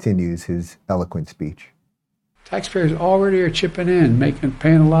he continues his eloquent speech. Taxpayers already are chipping in,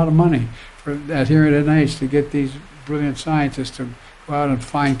 paying a lot of money here at NIH to get these brilliant scientists to go out and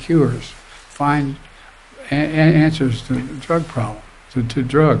find cures, find answers to the drug problem, to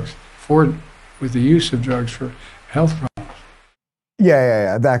drugs, with the use of drugs for health problems.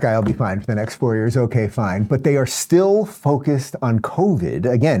 Yeah. That guy will be fine for the next 4 years. Okay, fine. But they are still focused on COVID.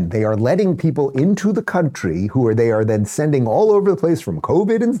 Again, they are letting people into the country they are then sending all over the place from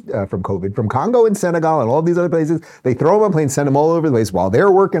Congo and Senegal and all these other places. They throw them on planes, send them all over the place while they're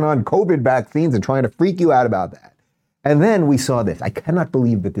working on COVID vaccines and trying to freak you out about that. And then we saw this. I cannot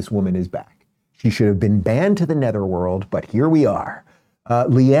believe that this woman is back. She should have been banned to the netherworld, but here we are.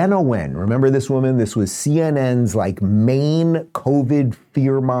 Leana Wen, remember this woman? This was CNN's main COVID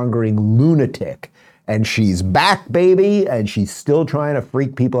fear-mongering lunatic. And she's back, baby, and she's still trying to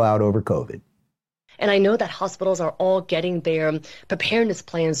freak people out over COVID. And I know that hospitals are all getting their preparedness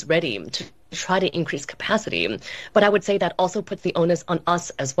plans ready to try to increase capacity. But I would say that also puts the onus on us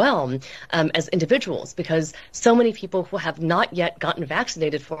as well, as individuals, because so many people who have not yet gotten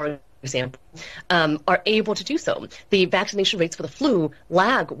vaccinated, for example, are able to do so. The vaccination rates for the flu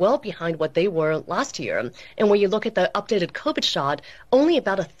lag well behind what they were last year. And when you look at the updated COVID shot, only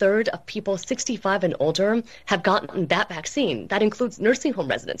about a third of people 65 and older have gotten that vaccine. That includes nursing home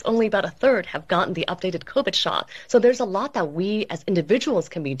residents. Only about a third have gotten the updated COVID shot. So there's a lot that we as individuals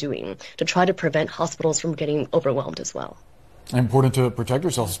can be doing to try to prevent hospitals from getting overwhelmed as well. Important to protect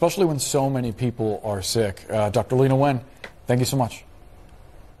yourself, especially when so many people are sick. Dr. Lena Wen, thank you so much.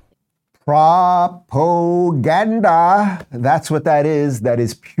 Propaganda. That's what that is. That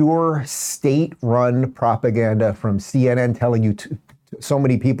is pure state-run propaganda from CNN telling you so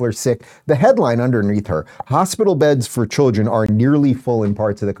many people are sick. The headline underneath her, hospital beds for children are nearly full in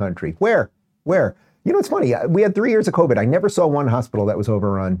parts of the country. Where? You know, it's funny. We had 3 years of COVID. I never saw one hospital that was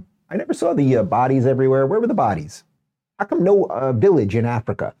overrun. I never saw the bodies everywhere. Where were the bodies? How come no village in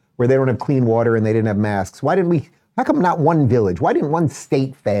Africa where they don't have clean water and they didn't have masks? How come not one village? Why didn't one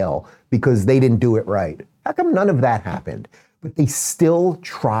state fail because they didn't do it right? How come none of that happened? But they still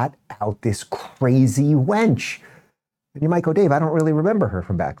trot out this crazy wench. And you might go, Dave, I don't really remember her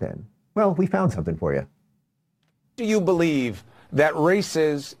from back then. Well, we found something for you. Do you believe that race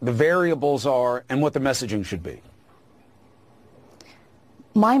is, the variables are, and what the messaging should be?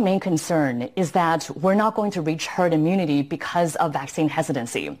 My main concern is that we're not going to reach herd immunity because of vaccine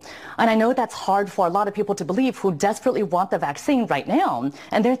hesitancy. And I know that's hard for a lot of people to believe who desperately want the vaccine right now.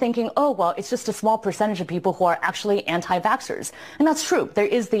 And they're thinking, oh, well, it's just a small percentage of people who are actually anti-vaxxers. And that's true. There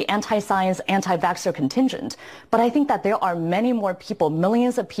is the anti-science, anti-vaxxer contingent. But I think that there are many more people,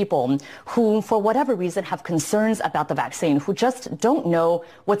 millions of people who, for whatever reason, have concerns about the vaccine, who just don't know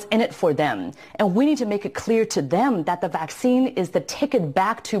what's in it for them. And we need to make it clear to them that the vaccine is the ticket back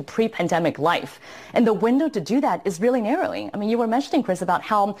to pre-pandemic life. And the window to do that is really narrowing. I mean, you were mentioning, Chris, about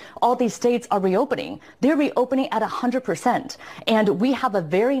how all these states are reopening. They're reopening at 100%. And we have a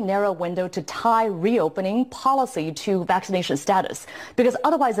very narrow window to tie reopening policy to vaccination status. Because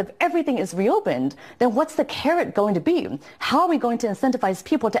otherwise, if everything is reopened, then what's the carrot going to be? How are we going to incentivize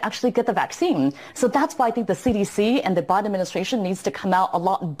people to actually get the vaccine? So that's why I think the CDC and the Biden administration needs to come out a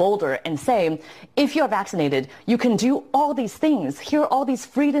lot bolder and say, if you're vaccinated, you can do all these things. Here are all these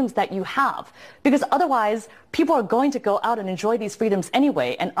freedoms that you have. Because otherwise, people are going to go out and enjoy these freedoms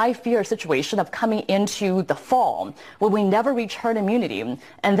anyway. And I fear a situation of coming into the fall where we never reach herd immunity.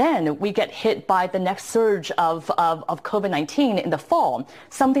 And then we get hit by the next surge of COVID-19 in the fall,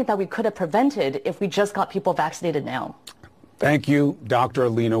 something that we could have prevented if we just got people vaccinated now. Thank you, Dr.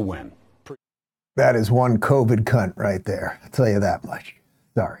 Lena Wen. That is one COVID cunt right there. I'll tell you that much.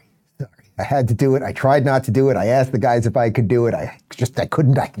 Sorry. I had to do it. I tried not to do it. I asked the guys if I could do it. I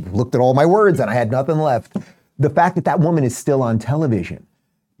couldn't. I looked at all my words and I had nothing left. The fact that that woman is still on television,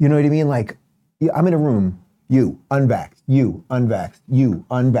 you know what I mean? Like, I'm in a room, you, unvaxxed, you, unvaxxed, you,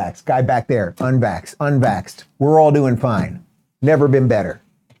 unvaxxed, guy back there, unvaxxed, unvaxxed. We're all doing fine. Never been better.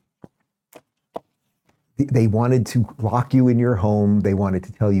 They wanted to lock you in your home. They wanted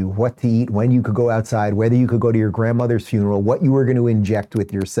to tell you what to eat, when you could go outside, whether you could go to your grandmother's funeral, what you were going to inject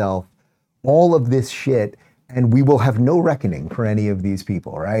with yourself. All of this shit, and we will have no reckoning for any of these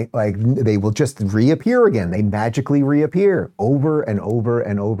people, right? Like, they will just reappear again. They magically reappear over and over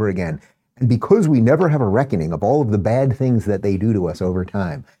and over again. And because we never have a reckoning of all of the bad things that they do to us over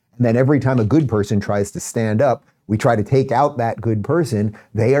time, and then every time a good person tries to stand up, we try to take out that good person,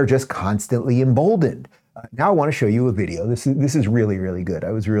 they are just constantly emboldened. Now I want to show you a video. This is really, really good.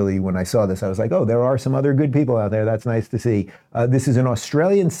 When I saw this, I was like, oh, there are some other good people out there. That's nice to see. This is an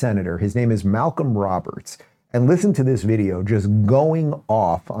Australian senator. His name is Malcolm Roberts. And listen to this video just going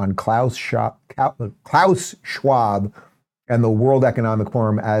off on Klaus Schwab and the World Economic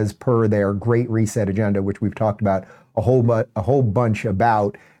Forum as per their Great Reset agenda, which we've talked about a whole bunch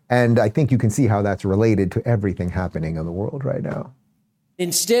about. And I think you can see how that's related to everything happening in the world right now.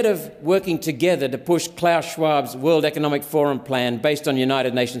 Instead of working together to push Klaus Schwab's World Economic Forum plan based on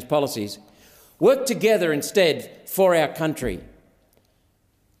United Nations policies, work together instead for our country.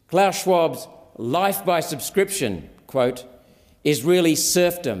 Klaus Schwab's life by subscription, quote, is really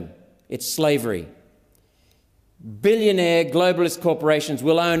serfdom. It's slavery. Billionaire globalist corporations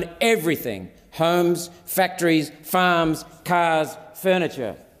will own everything: homes, factories, farms, cars,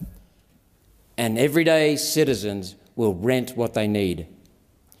 furniture. And everyday citizens will rent what they need,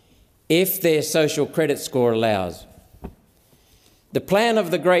 if their social credit score allows. The plan of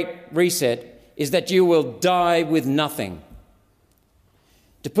the Great Reset is that you will die with nothing.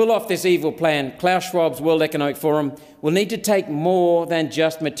 To pull off this evil plan, Klaus Schwab's World Economic Forum will need to take more than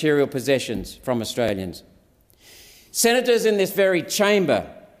just material possessions from Australians. Senators in this very chamber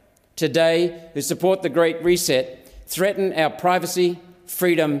today who support the Great Reset threaten our privacy,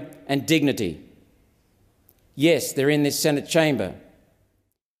 freedom and dignity. Yes, they're in this Senate chamber.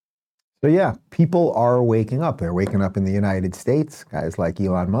 So yeah, people are waking up. They're waking up in the United States, guys like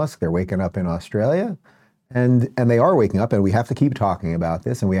Elon Musk. They're waking up in Australia. And they are waking up, and we have to keep talking about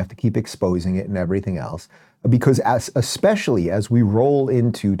this, and we have to keep exposing it and everything else. Because especially as we roll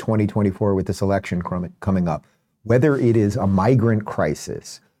into 2024 with this election coming up, whether it is a migrant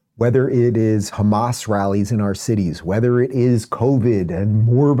crisis, whether it is Hamas rallies in our cities, whether it is COVID and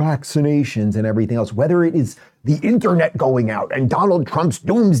more vaccinations and everything else, whether it is the internet going out and Donald Trump's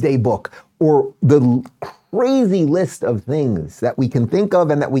doomsday book, or the crazy list of things that we can think of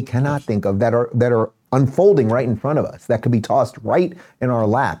and that we cannot think of that are unfolding right in front of us, that could be tossed right in our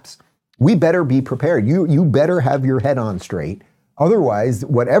laps, we better be prepared. You better have your head on straight. Otherwise,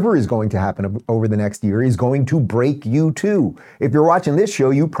 whatever is going to happen over the next year is going to break you too. If you're watching this show,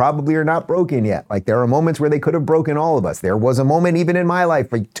 you probably are not broken yet. Like, there are moments where they could have broken all of us. There was a moment even in my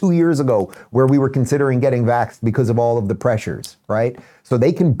life like 2 years ago where we were considering getting vaxxed because of all of the pressures, right? So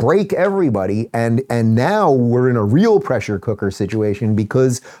they can break everybody, and now we're in a real pressure cooker situation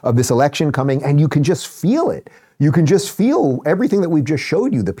because of this election coming, and you can just feel it. You can just feel everything that we've just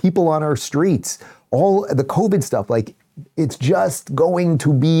showed you, the people on our streets, all the COVID stuff. Like, it's just going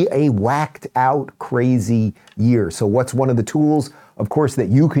to be a whacked out, crazy year. So what's one of the tools, of course, that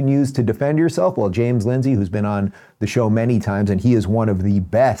you can use to defend yourself? Well, James Lindsay, who's been on the show many times, and he is one of the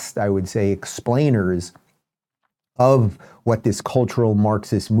best, I would say, explainers of what this cultural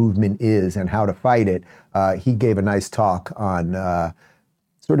Marxist movement is and how to fight it. He gave a nice talk on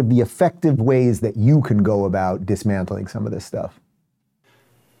sort of the effective ways that you can go about dismantling some of this stuff.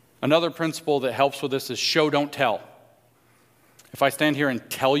 Another principle that helps with this is show, don't tell. If I stand here and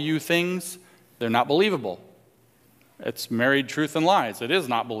tell you things, they're not believable. It's married truth and lies. It is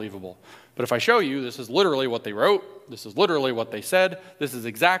not believable. But if I show you, this is literally what they wrote, this is literally what they said, this is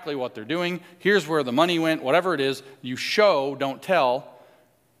exactly what they're doing, here's where the money went, whatever it is, you show, don't tell,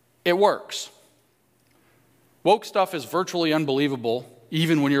 it works. Woke stuff is virtually unbelievable,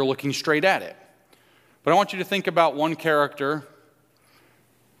 even when you're looking straight at it. But I want you to think about one character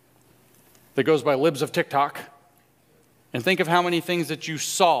that goes by Libs of TikTok, and think of how many things that you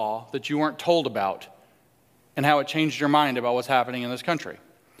saw that you weren't told about, and how it changed your mind about what's happening in this country.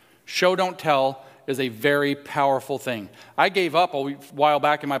 Show, don't tell is a very powerful thing. I gave up a while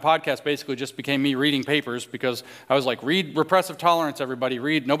back in my podcast, basically just became me reading papers, because I was like, read Repressive Tolerance, everybody,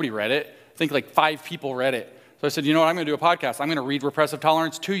 read. Nobody read it. I think like 5 people read it. So I said, you know what, I'm going to do a podcast. I'm going to read Repressive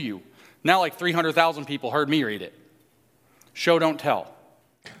Tolerance to you. Now like 300,000 people heard me read it. Show, don't tell.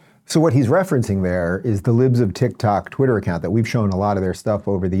 So what he's referencing there is the Libs of TikTok Twitter account that we've shown a lot of their stuff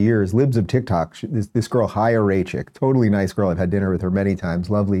over the years. Libs of TikTok, this girl, Haya Rachik, totally nice girl. I've had dinner with her many times.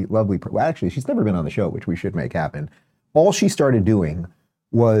 Lovely. Well, actually, she's never been on the show, which we should make happen. All she started doing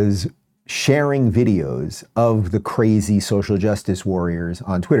was sharing videos of the crazy social justice warriors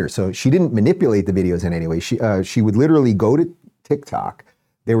on Twitter. So she didn't manipulate the videos in any way. She would literally go to TikTok.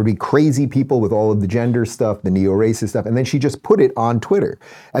 There would be crazy people with all of the gender stuff, the neo-racist stuff, and then she just put it on Twitter.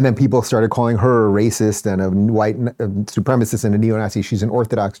 And then people started calling her a racist and a white supremacist and a neo-Nazi. She's an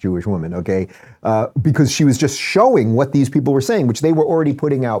Orthodox Jewish woman, okay? Because she was just showing what these people were saying, which they were already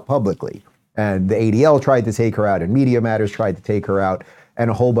putting out publicly. And the ADL tried to take her out, and Media Matters tried to take her out,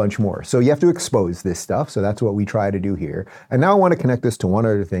 and a whole bunch more. So you have to expose this stuff, so that's what we try to do here. And now I want to connect this to one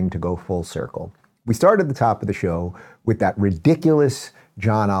other thing to go full circle. We started at the top of the show with that ridiculous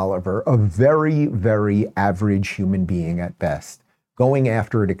John Oliver, a very, very average human being at best, going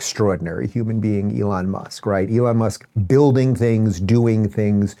after an extraordinary human being, Elon Musk, right? Elon Musk building things, doing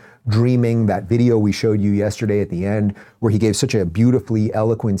things, dreaming. That video we showed you yesterday at the end, where he gave such a beautifully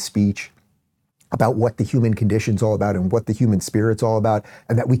eloquent speech about what the human condition's all about and what the human spirit's all about,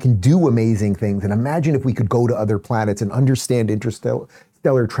 and that we can do amazing things. And imagine if we could go to other planets and understand interstellar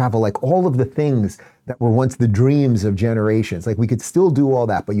travel, like all of the things that were once the dreams of generations. Like, we could still do all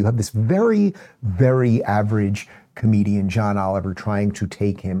that, but you have this very, very average comedian, John Oliver, trying to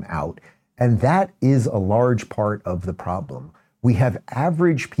take him out. And that is a large part of the problem. We have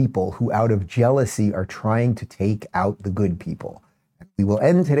average people who, out of jealousy, are trying to take out the good people. We will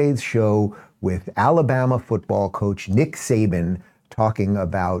end today's show with Alabama football coach Nick Saban talking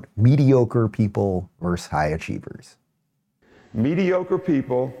about mediocre people versus high achievers. Mediocre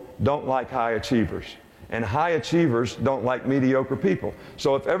people don't like high achievers, and high achievers don't like mediocre people.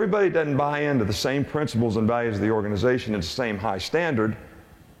 So if everybody doesn't buy into the same principles and values of the organization and the same high standard,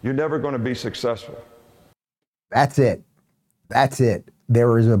 you're never going to be successful. That's it. That's it.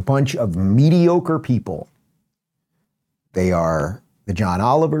 There is a bunch of mediocre people. They are the John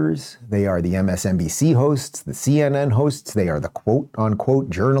Olivers. They are the MSNBC hosts, the CNN hosts. They are the quote-unquote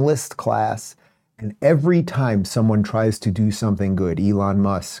journalist class. And every time someone tries to do something good, Elon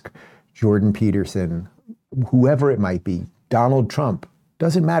Musk, Jordan Peterson, whoever it might be, Donald Trump,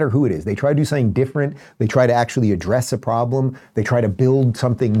 doesn't matter who it is. They try to do something different. They try to actually address a problem. They try to build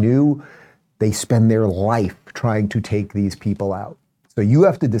something new. They spend their life trying to take these people out. So you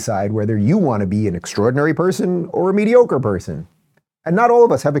have to decide whether you want to be an extraordinary person or a mediocre person. And not all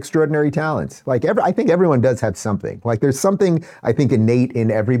of us have extraordinary talents. I think everyone does have something. Like there's something, I think, innate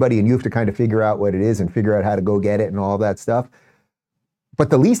in everybody, and you have to kind of figure out what it is and figure out how to go get it and all that stuff. But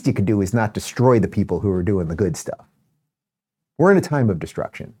the least you could do is not destroy the people who are doing the good stuff. We're in a time of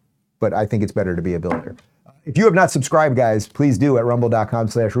destruction, but I think it's better to be a builder. If you have not subscribed, guys, please do at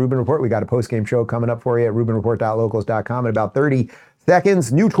rumble.com/Rubin Report. We got a post-game show coming up for you at rubinreport.locals.com in about 30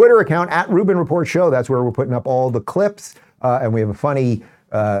 seconds. New Twitter account at Rubin Report Show. That's where we're putting up all the clips. And we have a funny,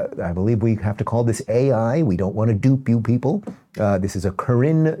 I believe we have to call this AI. We don't want to dupe you people. This is a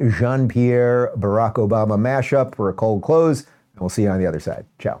Corinne Jean-Pierre Barack Obama mashup for a cold close. And we'll see you on the other side.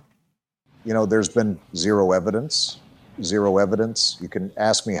 Ciao. You know, there's been zero evidence. Zero evidence. You can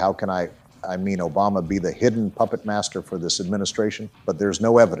ask me, how can Obama be the hidden puppet master for this administration? But there's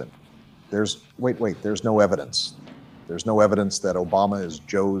no evidence. There's no evidence. There's no evidence that Obama is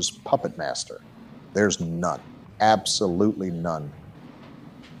Joe's puppet master. There's none. Absolutely none.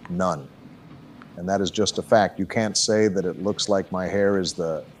 None. And that is just a fact. You can't say that it looks like my hair is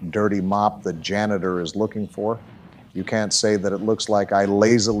the dirty mop the janitor is looking for. You can't say that it looks like I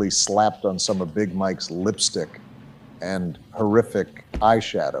lazily slapped on some of Big Mike's lipstick and horrific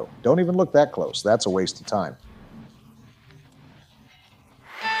eyeshadow. Don't even look that close. That's a waste of time.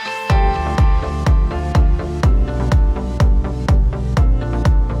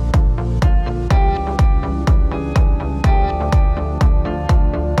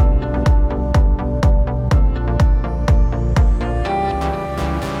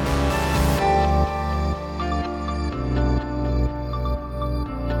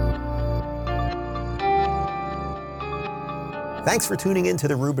 Thanks for tuning in to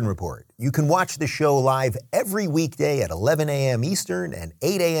the Rubin Report. You can watch the show live every weekday at 11 a.m. Eastern and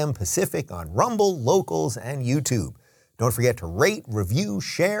 8 a.m. Pacific on Rumble, Locals, and YouTube. Don't forget to rate, review,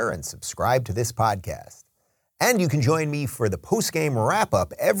 share, and subscribe to this podcast. And you can join me for the post-game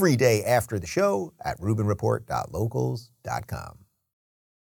wrap-up every day after the show at rubinreport.locals.com.